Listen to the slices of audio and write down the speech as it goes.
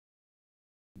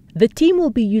The team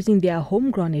will be using their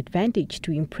home ground advantage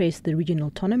to impress the regional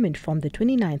tournament from the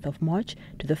 29th of March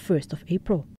to the 1st of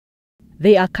April.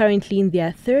 They are currently in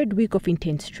their third week of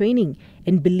intense training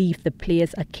and believe the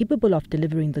players are capable of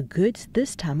delivering the goods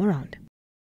this time around.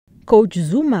 Coach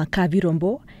Zuma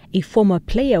Kavirombo, a former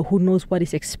player who knows what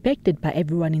is expected by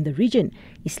everyone in the region,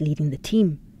 is leading the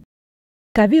team.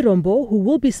 Kavirombo, who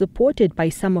will be supported by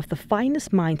some of the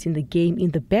finest minds in the game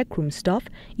in the backroom staff,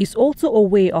 is also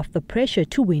aware of the pressure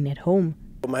to win at home.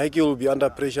 Omaheke will be under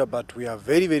pressure, but we are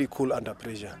very, very cool under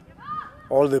pressure.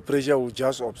 All the pressure will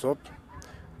just absorb.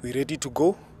 We're ready to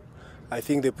go. I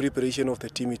think the preparation of the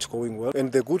team is going well.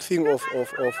 And the good thing of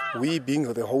we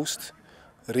being the host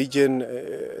region,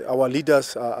 our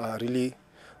leaders are really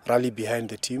rally behind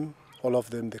the team. All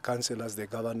of them, the councillors, the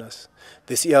governors,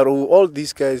 the CRO, all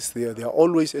these guys, they are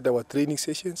always at our training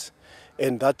sessions,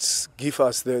 and that gives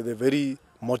us the very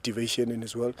motivation in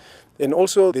as well. And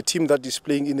also the team that is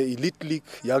playing in the elite league,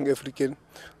 Young African,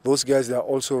 those guys, they are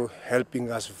also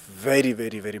helping us very,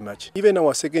 very, very much. Even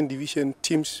our second division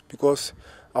teams, because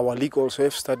our league also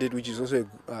have started, which is also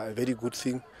a very good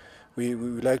thing. We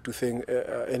would like to thank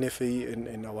NFA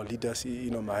and our leaders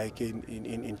in Omaheke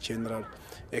in general,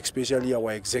 especially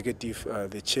our executive,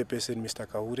 the chairperson, Mr.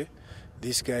 Kahure.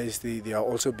 These guys, they are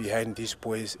also behind these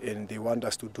boys, and they want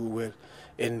us to do well.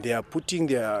 And they are putting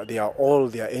their all,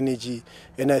 their energy.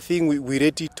 And I think we're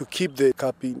ready to keep the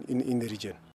cup in the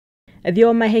region. The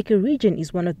Omaheke region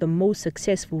is one of the most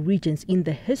successful regions in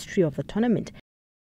the history of the tournament